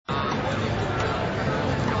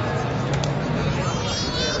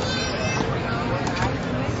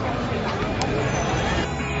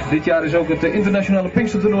Dit jaar is ook het internationale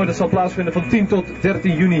Pinkster toernooi. Dat zal plaatsvinden van 10 tot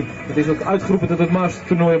 13 juni. Het is ook uitgeroepen tot het mooiste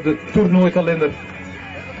toernooi op de toernooikalender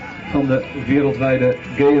van de wereldwijde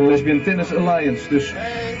Gay Lesbian Tennis Alliance. Dus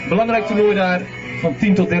belangrijk toernooi daar van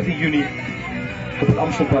 10 tot 13 juni op het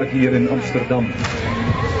Amstelpark hier in Amsterdam.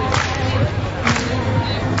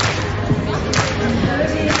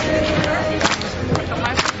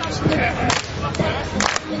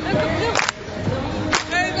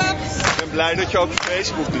 Ik ben blij dat je ook op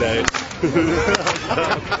Facebook leest.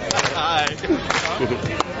 Hi.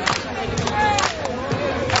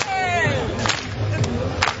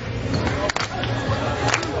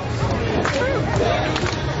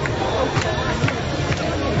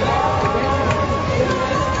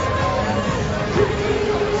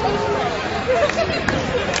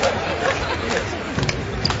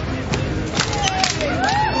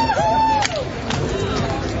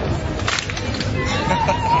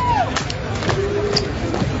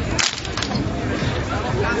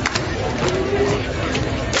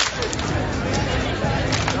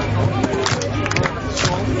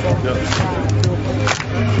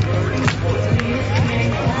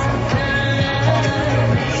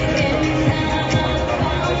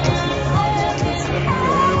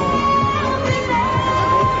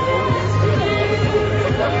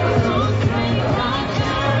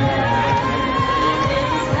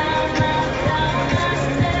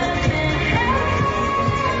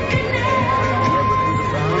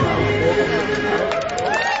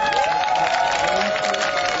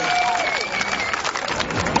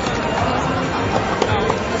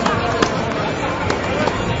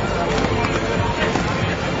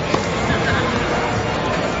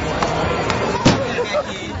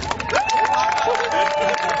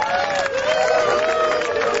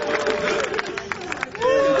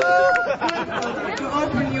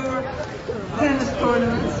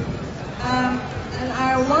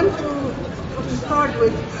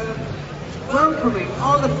 Welcoming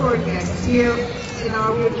all the foreign guests here in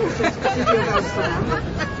our beautiful city of Amsterdam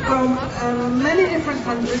from many different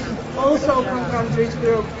countries, also from countries we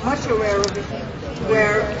are much aware of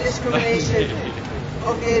where discrimination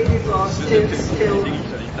of gay people are still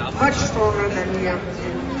much stronger than here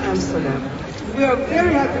in Amsterdam. We are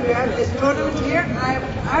very happy to have this tournament here.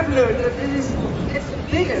 I've learned that it's the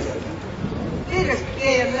biggest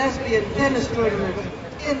gay and lesbian tennis tournament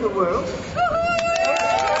in the world.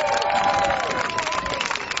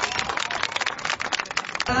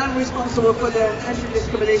 I'm responsible for the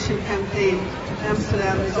anti-discrimination campaign.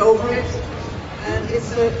 Amsterdam is over it, and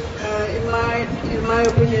it's in my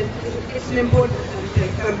opinion, it's an important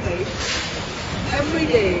campaign. Every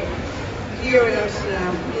day here in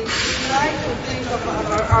Amsterdam, we like to think of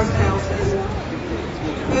ourselves as a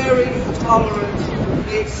very tolerant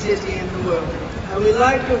big city in the world, and we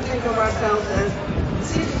like to think of ourselves as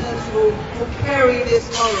citizens who carry this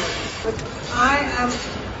tolerance. But I am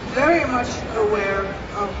very much aware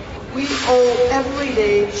of we all every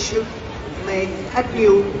day should make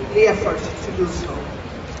anew the effort to do so.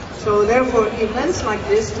 So therefore events like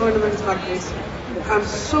this, tournaments like this, I'm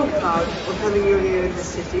so proud of having you here in the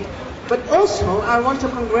city. But also I want to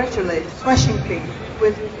congratulate Smashing Pink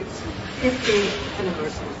with its 15th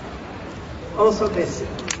anniversary. Also this,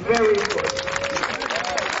 very important.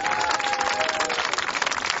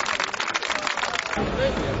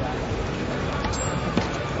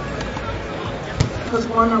 Because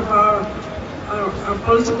one of our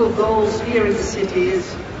political goals here in the city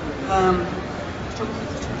is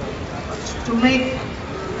to make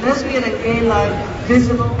lesbian and gay life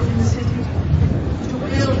visible in the city, to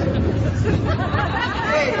build.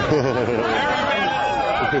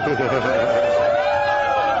 Hey.